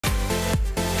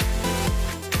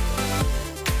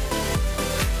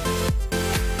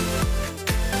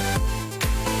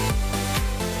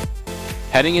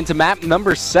Heading into map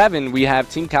number 7, we have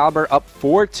Team Kaliber up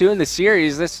 4-2 in the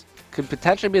series. This could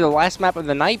potentially be the last map of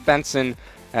the night, Benson,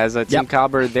 as Team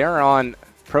Kaliber, they're on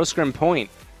Pro Scrim point.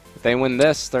 If they win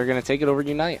this, they're going to take it over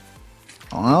UNiTE.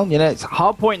 Well, you know, it's a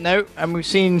hard point note, and we've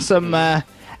seen some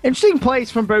interesting plays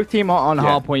from both teams on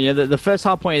hard point. You know, the first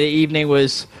hard point of the evening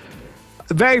was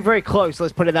very, very close,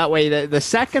 let's put it that way. The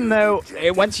second, though,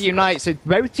 it went to UNiTE, so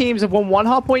both teams have won 1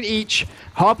 hard point each.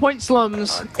 Hard point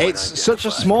slums, it's such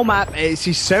a small map, it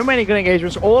sees so many good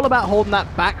engagements, all about holding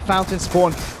that back fountain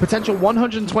spawn. Potential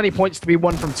 120 points to be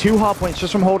won from 2 hard points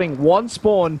just from holding 1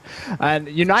 spawn. And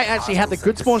UNiTE actually had the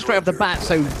good spawn straight off the bat,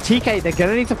 so TK, they're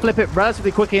going to need to flip it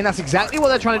relatively quickly, and that's exactly what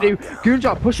they're trying to do.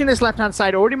 Goonjar pushing this left-hand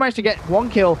side, already managed to get 1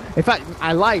 kill. In fact,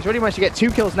 I lied, he's already managed to get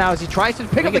 2 kills now as he tries to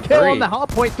pick up the kill on the hard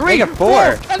point. 3, make it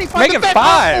 4, make it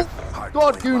 5.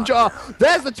 God, Goonjar,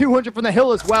 there's the 200 from the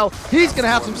hill as well. He's going to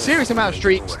have some serious amount of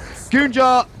streaks.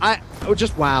 Goonjar,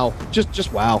 just wow.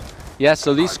 Just wow. Yeah,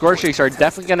 so these score streaks are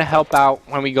definitely going to help out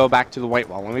when we go back to the white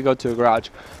wall, when we go to a garage.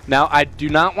 Now, I do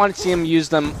not want to see him use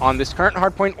them on this current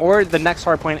hardpoint or the next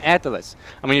hardpoint after this.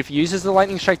 I mean, if he uses the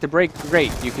lightning strike to break,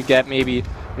 great. You could get maybe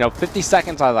 50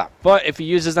 seconds out of that. But if he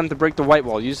uses them to break the white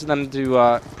wall, uses them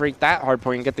to break that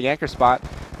hardpoint and get the anchor spot,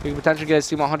 we could potentially get a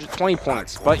team 120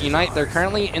 points. But UNiTE, they're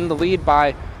currently in the lead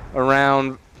by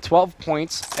around 12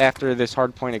 points after this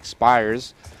hardpoint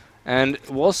expires. And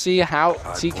we'll see how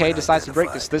TK decides to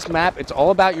break this. This map, it's all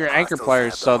about your anchor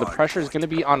players, so the pressure is going to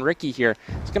be on Ricky here.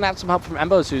 He's going to have some help from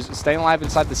Embos, who's staying alive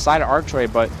inside the side of Archway,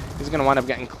 but he's going to wind up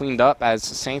getting cleaned up as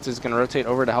Saints is going to rotate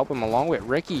over to help him along with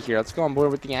Ricky here. Let's go on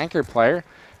board with the anchor player,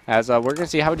 as we're going to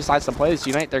see how he decides to play this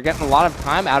UNiTE. They're getting a lot of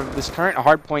time out of this current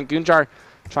hardpoint. Goonjar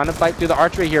trying to fight through the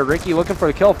archway here. Ricky looking for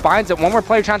the kill, finds it. 1 more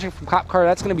player challenging from Cop Car.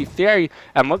 That's going to be Theory.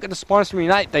 And look at the spawns from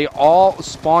UNiTE. They all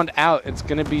spawned out. It's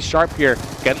going to be Sharp here,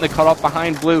 getting the cutoff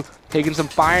behind Blue. Taking some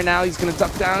fire now. He's going to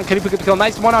duck down. Can he pick up the kill?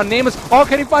 Nice one on Nameless. Oh,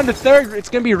 can he find the third? It's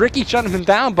going to be Ricky shutting him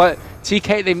down. But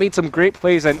TK, they made some great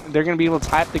plays, and they're going to be able to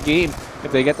tie up the game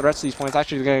if they get the rest of these points.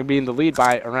 Actually, they're going to be in the lead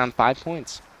by around 5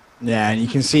 points. Yeah, and you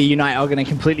can see UNiTE are going to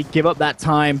completely give up that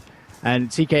time. And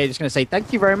TK is just going to say,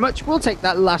 thank you very much. We'll take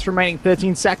that last remaining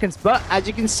 13 seconds. But as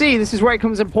you can see, this is where it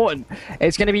becomes important.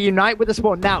 It's going to be UNiTE with the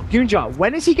spawn. Now, Goonjar,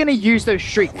 when is he going to use those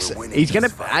streaks? He's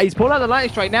pulled out the lightning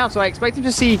strike now, so I expect him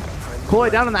to see pull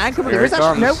it down on the anchor, but there is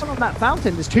actually no one on that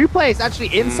fountain. There's 2 players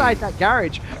actually inside that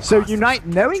garage. So UNiTE,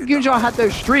 knowing Goonjar had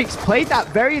those streaks, played that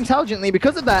very intelligently.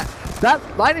 Because of that,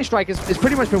 that lightning strike has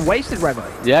pretty much been wasted, Revan.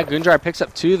 Yeah, Goonjar picks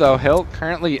up 2, though. Hill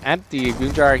currently empty.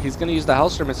 Goonjar, he's going to use the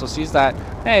Hellstorm missile. Sees that,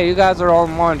 hey, you guys are all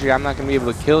in laundry. I'm not going to be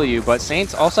able to kill you. But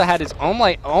Saints also had his own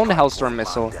Hellstorm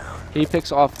missile. He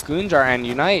picks off Goonjar, and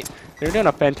UNiTE, they're doing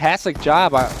a fantastic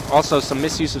job. Also, some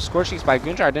misuse of score streaks by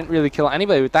Goonjar. Didn't really kill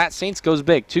anybody with that. Saints goes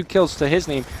big. 2 kills to his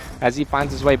name as he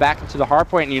finds his way back into the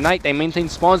hardpoint. And UNiTE, they maintain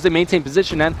spawns, they maintain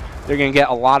position, and they're going to get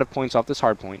a lot of points off this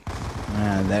hardpoint.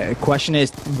 The question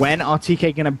is, when are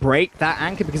TK going to break that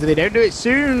anchor? Because if they don't do it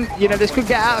soon, you know, this could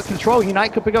get out of control.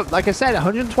 UNiTE could pick up, like I said,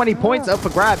 120 points up for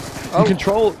grabs and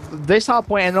control this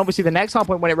hardpoint, and obviously the next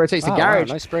hardpoint when it rotates the garage.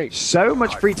 Wow, nice break. So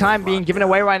much free time being given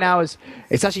away right now.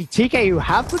 It's actually TK who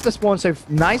have put the spawn, so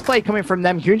nice play coming from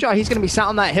them. Goonjar, he's going to be sat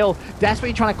on that hill,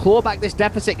 desperately trying to claw back this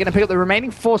deficit, going to pick up the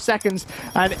remaining 4 seconds,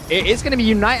 and it is going to be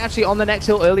UNiTE actually on the next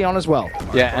hill early on as well.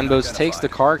 Yeah, Embos takes the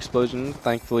car explosion,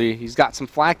 thankfully. He's got some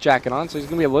flak jacket on, so he's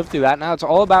going to be able to live through that. Now it's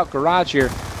all about garage here.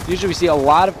 Usually we see a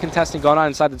lot of contesting going on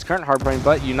inside this current hardpoint,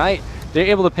 but UNiTE, they're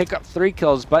able to pick up 3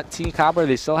 kills, but Team Kaliber,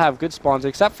 they still have good spawns,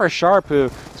 except for Sharp, who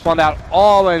spawned out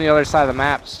all the way on the other side of the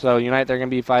map. So UNiTE, they're going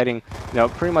to be fighting,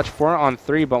 pretty much 4 on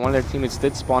 3, but one of their teammates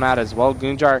did spawn out as well.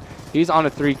 Goonjar, he's on a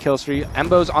 3-kill streak.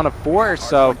 Embo's on a 4,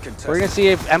 so we're going to see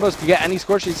if Embos can get any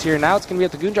score sheets here. Now it's going to be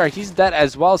up to Goonjar. He's dead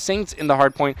as well. Saints in the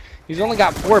hardpoint. He's only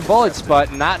got 4 bullets,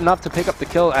 but not enough to pick up the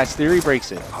kill as Theory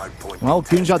breaks it. Well,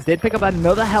 Goonjar did pick up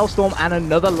another Hellstorm and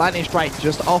another Lightning Strike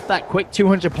just off that quick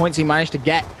 200 points he managed to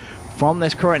get from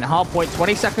this current hardpoint.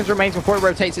 20 seconds remains before it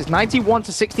rotates. It's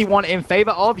 91-61 in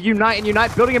favor of UNiTE, and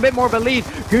UNiTE building a bit more of a lead.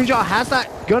 Goonjar has that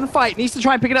gunfight, needs to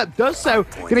try and pick it up, does so.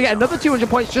 Gonna get another 200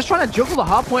 points, just trying to juggle the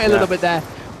hardpoint a little bit there.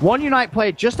 One UNiTE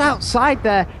player just outside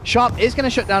there. Sharp is going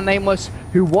to shut down Nameless,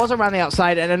 who was around the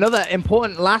outside, and another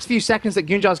important last few seconds that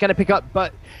Goonjar is going to pick up,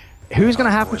 but who's going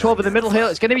to have control over the middle hill?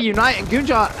 It's going to be UNiTE, and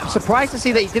Goonjar, I'm surprised to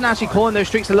see that he didn't actually call in those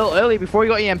streaks a little early before he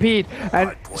got EMP'd,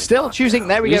 and still choosing,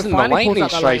 there we go, using the lightning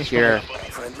strike here.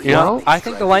 You know, I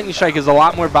think the lightning strike is a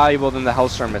lot more valuable than the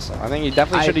Hellstorm missile. I think he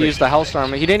definitely should have used the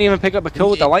Hellstorm. He didn't even pick up a kill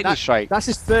with the lightning strike. That's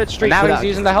his 3rd streak. And now he's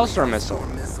using the Hellstorm missile.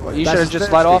 He should have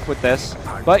just let off with this.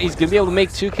 But he's going to be able to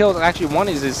make 2 kills. Actually, 1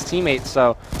 is his teammate,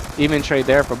 so even trade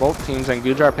there for both teams. And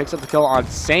Goonjar picks up the kill on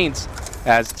Saints.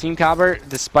 As Team Kaliber,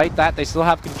 despite that, they still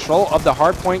have control of the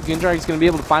hard point. Gunjar is going to be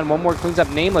able to find one more, cleans up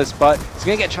Nameless, but he's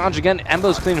going to get challenged again.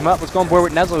 Embo's cleaning him up. Let's go on board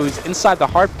with Nezlo, who's inside the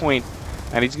hard point.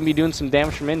 And he's going to be doing some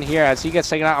damage from in here. As he gets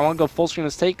taken out, I want to go full screen.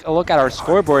 Let's take a look at our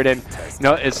scoreboard. And, you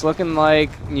know, it's looking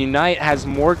like UNiTE has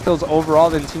more kills overall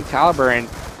than Team Kaliber. And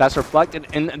that's reflected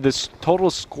in this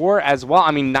total score as well.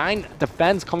 I mean, 9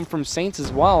 defends coming from Saints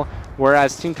as well.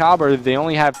 Whereas Team Kaliber, they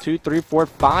only have 2, 3, 4,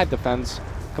 5 defends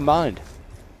combined.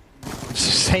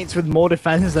 Saints with more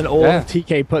defense than all of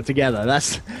TK put together.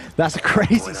 That's a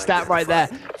crazy stat right there.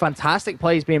 Fantastic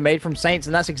plays being made from Saints,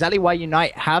 and that's exactly why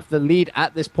UNiTE have the lead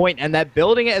at this point, and they're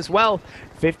building it as well.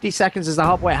 50 seconds as the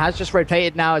halfway has just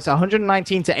rotated now. It's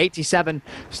 119 to 87.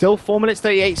 Still 4 minutes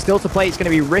 38 still to play. It's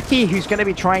going to be Ricky who's going to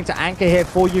be trying to anchor here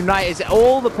for UNiTE. As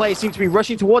all the players seem to be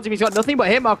rushing towards him. He's got nothing but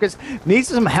hit markers. Needs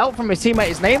some help from his teammate.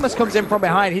 His Nameless comes in from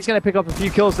behind. He's going to pick up a few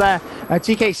kills there.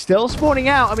 TK still spawning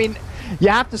out. I mean, you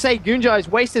have to say Gunjar has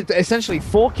wasted essentially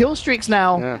 4 kill streaks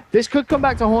now. Yeah. This could come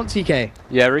back to haunt TK.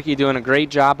 Yeah, Ricky doing a great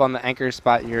job on the anchor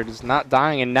spot here. Just not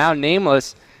dying. And now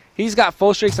Nameless, he's got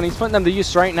full streaks and he's putting them to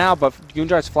use right now, but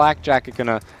Gunjar's flak jacket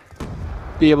gonna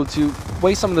be able to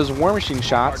waste some of those War Machine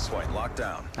shots.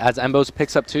 As Embos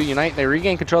picks up 2, UNiTE, they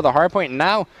regain control of the hard point, and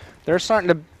now they're starting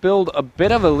to build a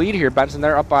bit of a lead here, Benson.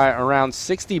 They're up by around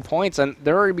 60 points, and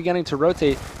they're already beginning to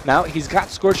rotate. Now, he's got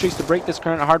score streaks to break this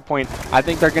current hard point. I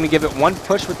think they're going to give it one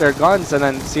push with their guns and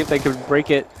then see if they can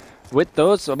break it with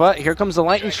those. But here comes the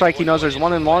lightning strike. He knows there's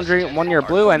one in laundry, one near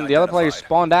blue, and the other player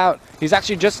spawned out. He's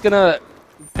actually just going to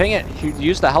ping it. He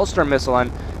used the Hellstorm missile,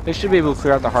 and they should be able to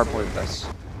clear out the hard point with this.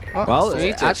 Well,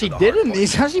 it actually didn't.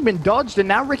 He's actually been dodged, and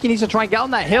now Ricky needs to try and get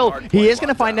on that hill. He is going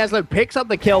to find Nezlo, picks up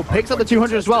the kill, picks up the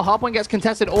 200 as well. Hardpoint gets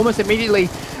contested almost immediately,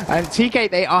 and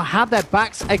TK, they have their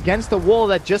backs against the wall.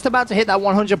 They're just about to hit that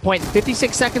 100 point.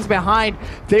 56 seconds behind.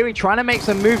 Theory trying to make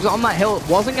some moves on that hill.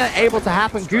 Wasn't able to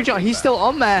happen. Gunjar, he's still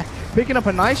on there, picking up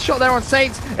a nice shot there on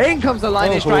Saints. In comes the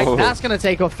lightning strike. That's going to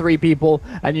take off 3 people,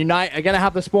 and UNiTE are going to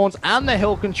have the spawns and the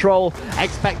hill control.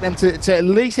 Expect them to at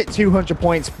least hit 200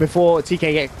 points before TK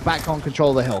get back on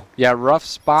control of the hill. Yeah, rough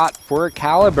spot for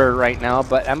Kaliber right now,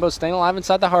 but Embo staying alive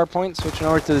inside the hard point, switching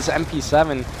over to this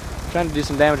MP7, trying to do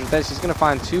some damage with this. He's going to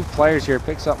find 2 players here,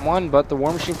 picks up 1, but the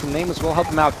War Machine from Nameless will help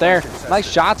him out there. Nice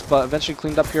shots, but eventually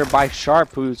cleaned up here by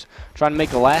Sharp, who's trying to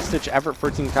make a last-ditch effort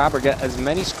for Team Kaliber, get as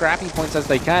many scrappy points as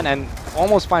they can, and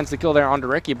almost finds the kill there onto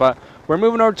Ricky. But we're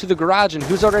moving over to the garage, and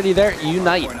who's already there?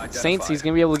 UNiTE. Saints, he's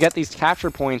going to be able to get these capture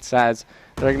points as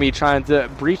they're going to be trying to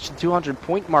breach the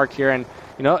 200-point mark here, and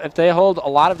you know, if they hold a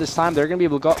lot of this time, they're going to be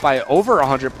able to go up by over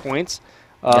 100 points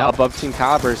above Team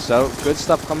Kaliber. So good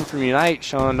stuff coming from UNiTE,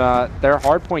 showing their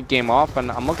hardpoint game off.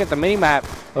 And I'm looking at the mini-map.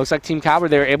 Looks like Team Kaliber,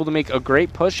 they were able to make a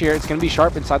great push here. It's going to be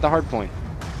Sharp inside the hardpoint.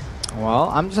 Well,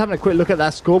 I'm just having a quick look at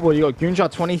that scoreboard. You got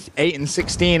Gunjar 28 and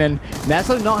 16, and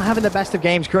Nezlo not having the best of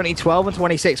games, currently 12 and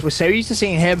 26. We're so used to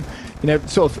seeing him, you know,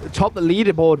 sort of top the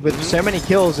leaderboard with so many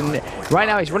kills, and right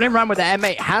now he's running around with the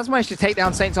M8, has managed to take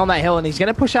down Saints on that hill, and he's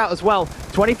going to push out as well.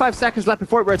 25 seconds left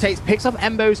before it rotates, picks up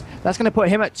Embos. That's going to put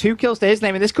him at 2 kills to his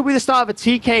name, and this could be the start of a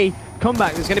TK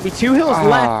comeback. There's going to be 2 hills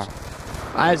left.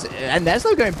 And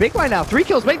Nezlo going big right now. 3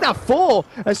 kills, make that 4.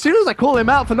 As soon as I call him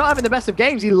out for not having the best of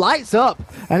games, he lights up.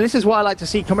 And this is what I like to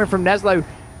see coming from Nezlo.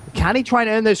 Can he try and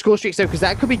earn those score streaks though? Because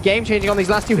that could be game-changing on these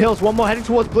last 2 hills. One more heading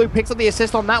towards blue, picks up the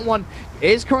assist on that one.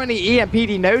 Is currently EMP'd.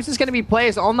 He knows there's going to be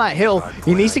players on that hill.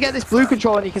 He needs to get this blue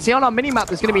control, and you can see on our mini-map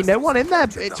there's going to be no one in there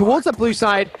towards the blue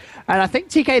side. And I think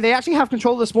TK, they actually have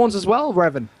control of the spawns as well,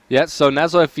 Revan. Yeah, so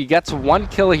Nezlo, if he gets 1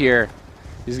 kill here,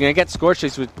 he's going to get score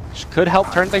streaks, which could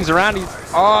help turn things around. He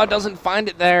doesn't find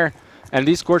it there. And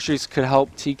these score streaks could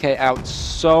help TK out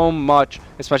so much,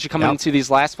 especially coming into these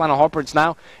last final hardpoints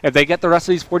now. If they get the rest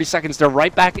of these 40 seconds, they're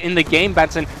right back in the game,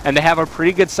 Benson, and they have a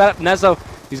pretty good setup. Nezlo,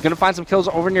 he's going to find some kills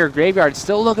over near Graveyard,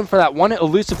 still looking for that one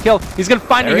elusive kill. He's going to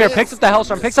find it here, picks up the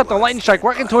Hellstorm, picks up the Lightning Strike,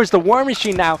 working towards the War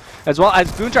Machine now, as well as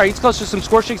Gunjar. He's close to some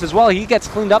score streaks as well. He gets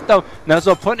cleaned up, though.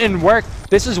 Nezlo putting in work.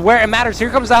 This is where it matters. Here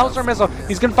comes the Hellstorm missile.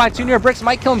 He's going to find 2 near bricks,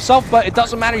 might kill himself, but it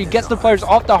doesn't matter. He gets the players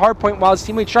off the hard point while his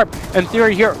teammate Sharp and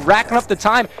Theory here racking up the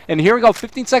time. And here we go,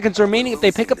 15 seconds remaining. If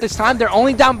they pick up this time, they're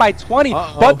only down by 20,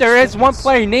 but there is one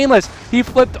player, Nameless. He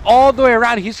flipped all the way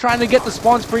around. He's trying to get the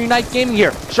spawns for UNiTE Gaming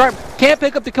here. Sharp can't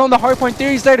pick up the kill on the hardpoint.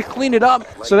 Theory's there to clean it up,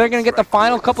 so they're going to get the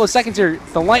final couple of seconds here.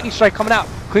 The Lightning Strike coming out.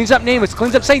 Cleans up Nameless,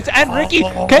 cleans up Saints, and Ricky.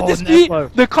 Can this be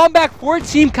the comeback for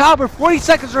Team Kaliber? 40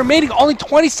 seconds remaining, only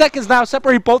 20 seconds now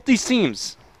separate both these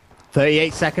teams.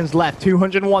 38 seconds left,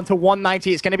 201 to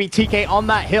 190. It's going to be TK on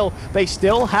that hill. They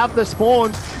still have the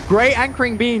spawns. Great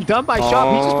anchoring being done by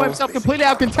Sharp. He just put himself completely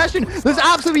out of contention. There's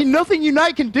absolutely nothing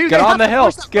UNiTE can do. Get on the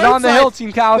hill. Get on the hill,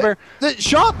 Team Kaliber.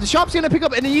 Sharp's going to pick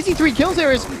up an easy 3 kills here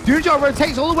as Doonjar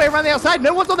rotates all the way around the outside.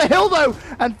 No one's on the hill, though.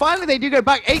 And finally, they do go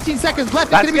back. 18 seconds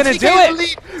left. That's going to do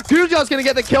it. Doonjar's going to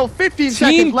get the kill. 15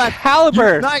 seconds left.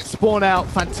 Kaliber. UNiTE spawn out.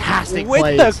 Fantastic with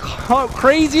plays. The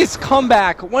craziest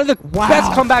comeback. One of the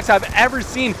best comebacks I've ever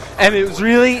seen. And it was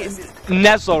really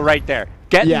Neslo right there.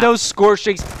 Getting those score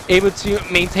streaks, able to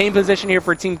maintain position here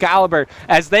for Team Kaliber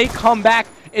as they come back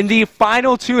in the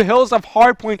final 2 hills of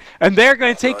Hardpoint, and they're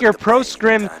going to take your pro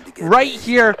scrim right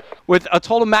here with a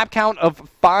total map count of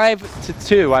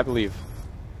 5-2, I believe.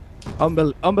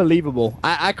 Unbelievable.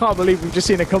 I can't believe we've just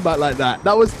seen a comeback like that.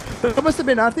 That must have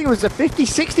been, I think it was a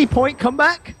 50-60 point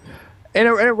comeback in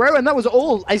a row, and that was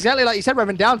all, exactly like you said,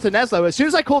 Revan, down to Neslo. As soon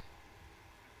as I called...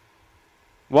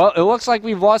 Well, it looks like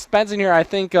we've lost Benson here. I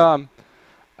think the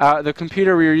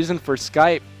computer we were using for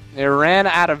Skype, it ran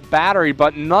out of battery,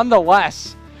 but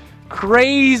nonetheless,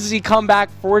 crazy comeback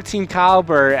for Team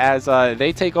Kaliber as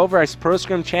they take over as Pro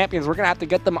Scrim champions. We're going to have to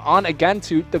get them on again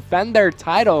to defend their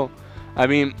title. I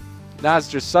mean, that's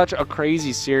just such a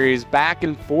crazy series, back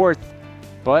and forth,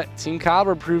 but Team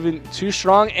Kaliber proving too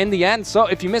strong in the end. So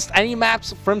if you missed any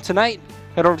maps from tonight,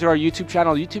 head over to our YouTube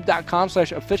channel,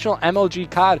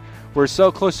 youtube.com/officialmlgcod. We're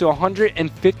so close to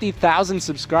 150,000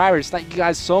 subscribers. Thank you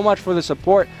guys so much for the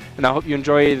support, and I hope you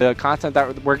enjoy the content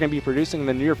that we're going to be producing in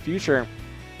the near future.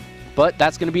 But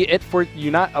that's going to be it for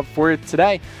UNiTE for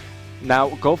today. Now,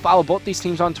 go follow both these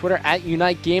teams on Twitter at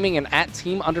UNiTE Gaming and at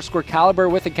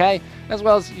team_Kaliber with a K, as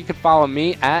well as you can follow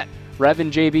me at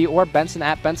RevanJB or Benson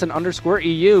at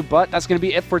Benson_EU. But that's going to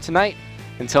be it for tonight.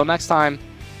 Until next time,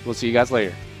 we'll see you guys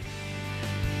later.